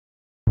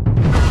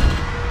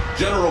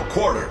general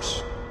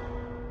quarters.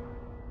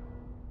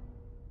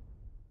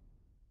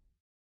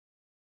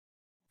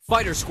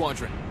 Fighter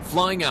Squadron,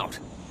 flying out.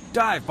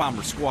 Dive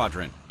Bomber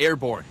Squadron.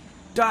 Airborne.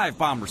 Dive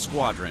Bomber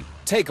Squadron.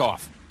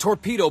 Takeoff.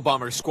 Torpedo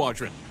Bomber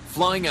Squadron,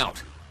 flying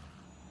out.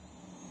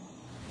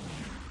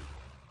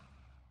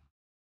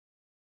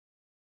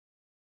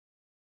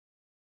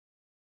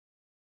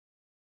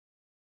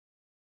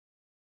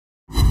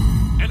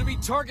 Enemy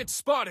target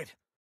spotted.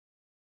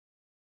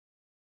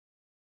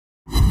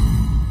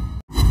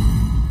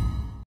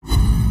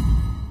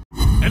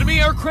 Enemy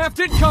aircraft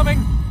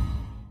incoming.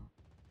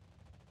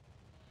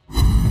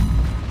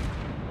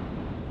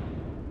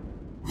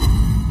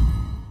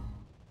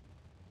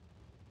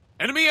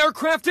 Enemy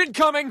aircraft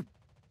incoming.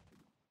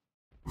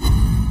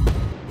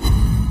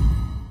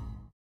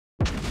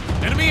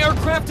 Enemy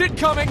aircraft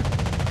incoming.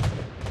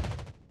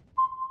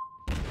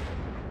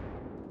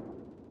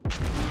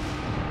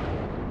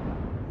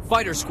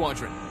 Fighter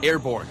Squadron,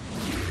 airborne.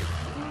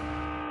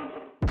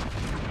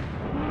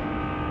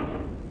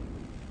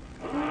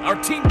 Our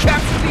team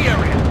captured the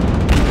area.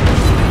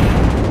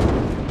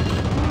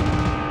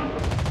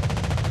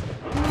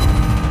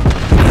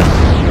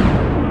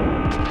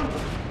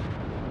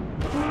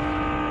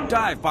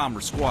 Dive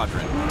Bomber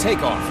Squadron.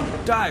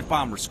 Takeoff. Dive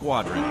Bomber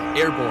Squadron.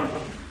 Airborne.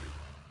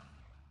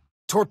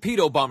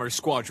 Torpedo Bomber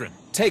Squadron,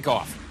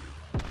 takeoff.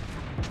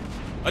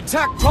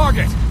 Attack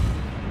target!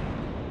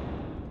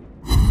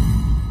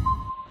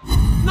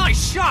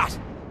 Nice shot!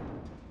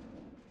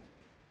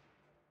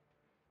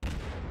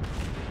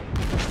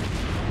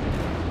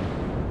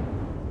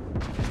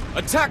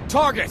 Attack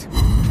target!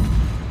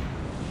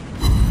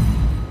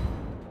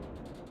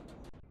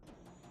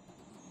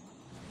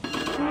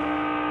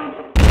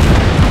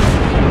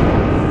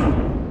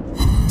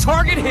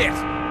 Target hit!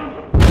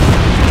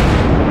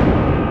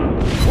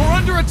 We're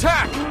under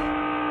attack!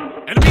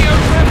 Enemy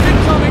aircraft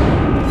incoming!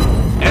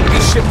 Enemy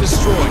ship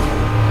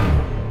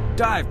destroyed!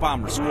 Dive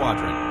Bomber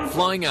Squadron.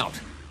 Flying out.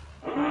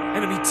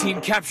 Enemy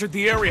team captured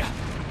the area.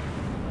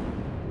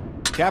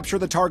 Capture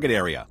the target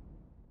area.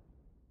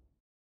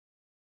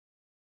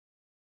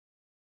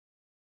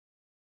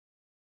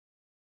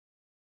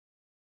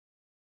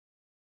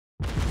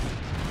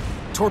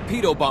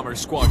 Torpedo Bomber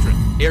Squadron,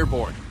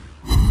 airborne.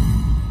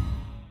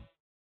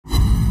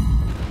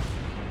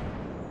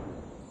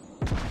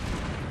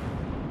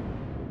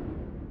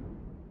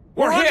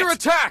 We're under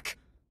attack!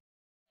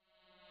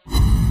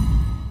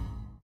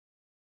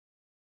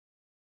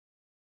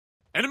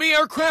 Enemy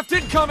aircraft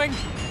incoming!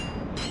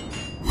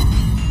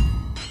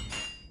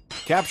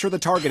 Capture the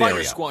target Fighter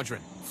area.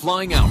 Squadron,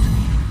 flying out.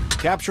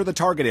 Capture the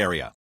target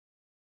area.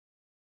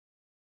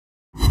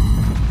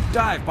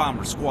 Dive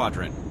Bomber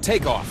Squadron.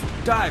 Takeoff.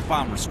 Dive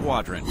Bomber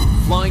Squadron.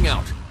 Flying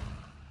out.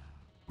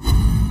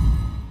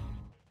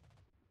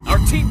 Our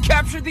team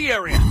captured the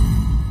area.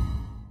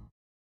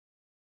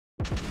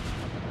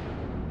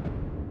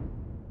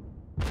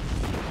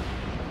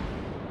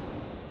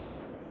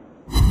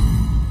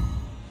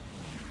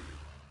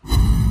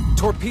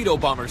 Torpedo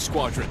Bomber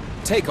Squadron,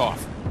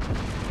 takeoff.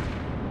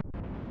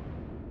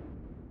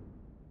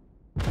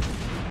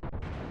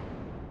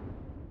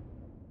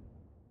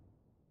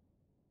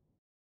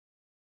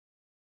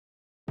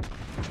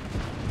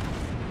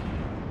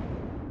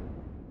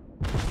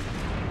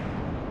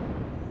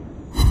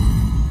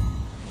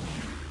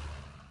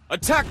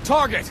 Attack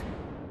target!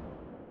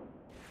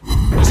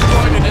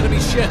 Destroyed an enemy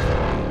ship.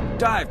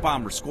 Dive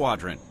Bomber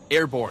Squadron.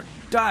 Airborne.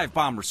 Dive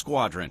Bomber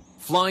Squadron.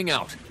 Flying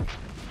out.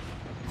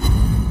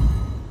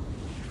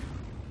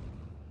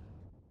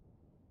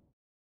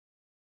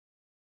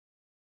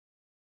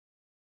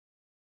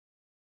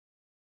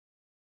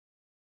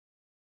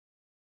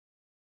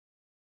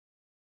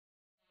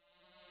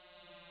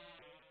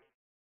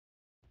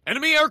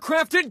 Enemy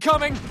aircraft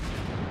incoming!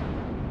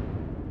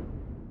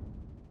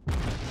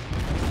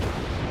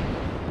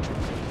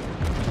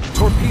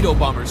 Torpedo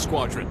Bomber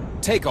Squadron,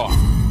 takeoff.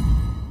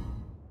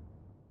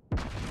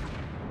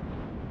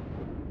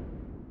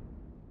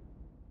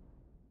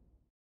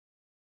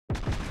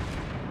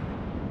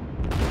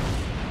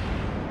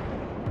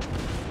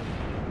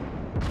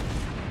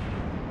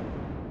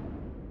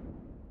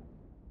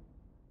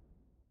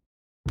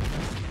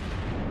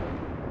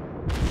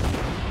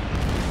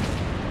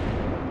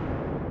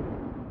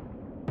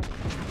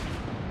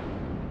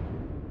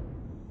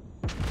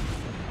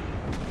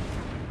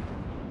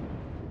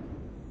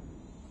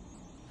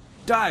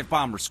 Dive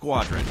Bomber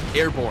Squadron.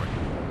 Airborne.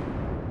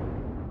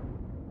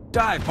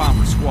 Dive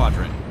Bomber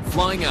Squadron.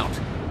 Flying out.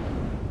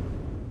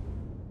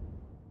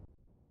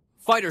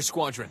 Fighter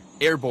Squadron,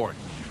 airborne.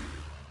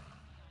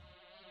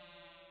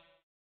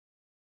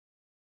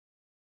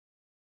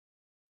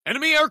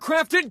 Enemy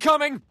aircraft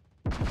incoming!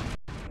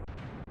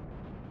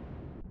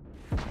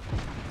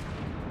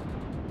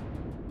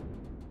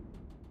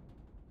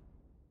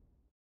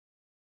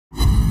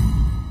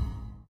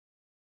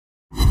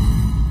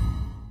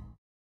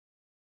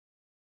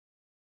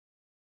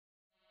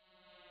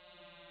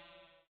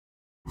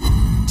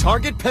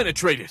 Target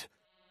penetrated.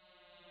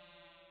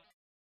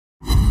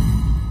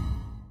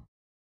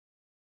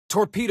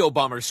 Torpedo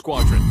Bomber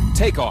Squadron,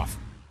 Take off.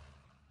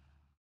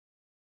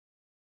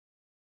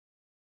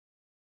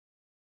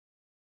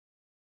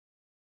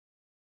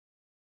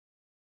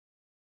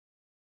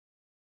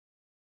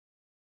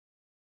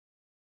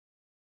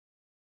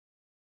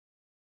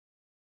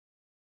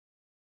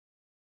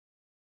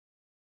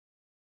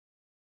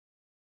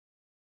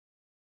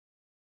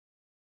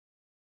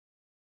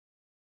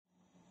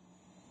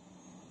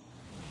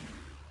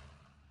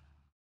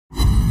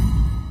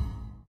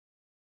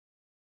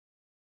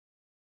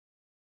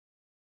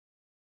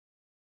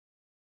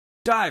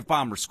 Dive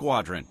Bomber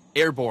Squadron.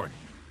 Airborne.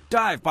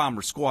 Dive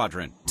Bomber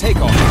Squadron. Take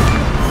off.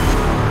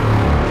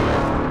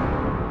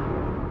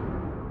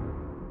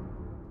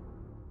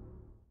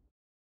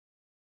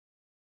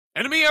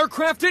 Enemy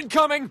aircraft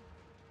incoming!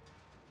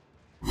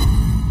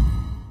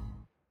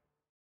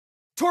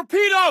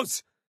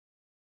 Torpedoes!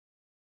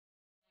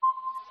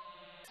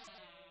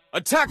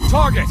 Attack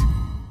target!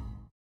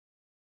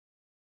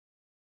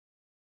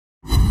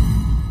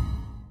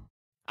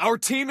 Our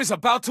team is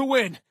about to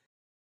win!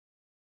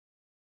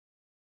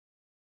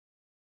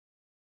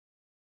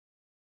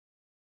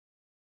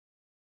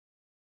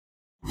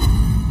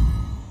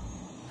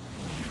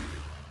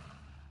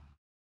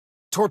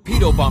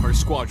 Torpedo Bomber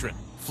Squadron,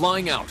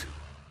 flying out.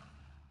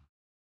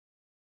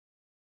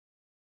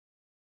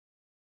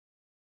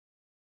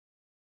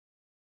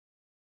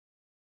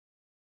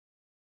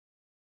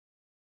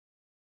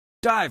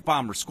 Dive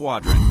Bomber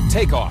Squadron.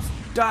 Take off.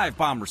 Dive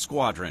Bomber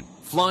Squadron.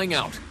 Flying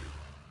out.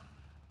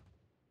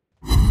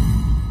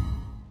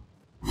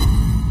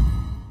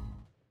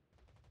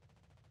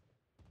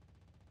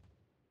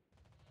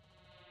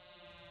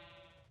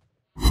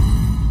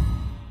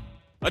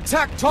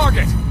 Attack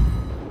target!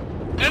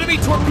 Enemy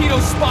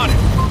torpedoes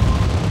spotted!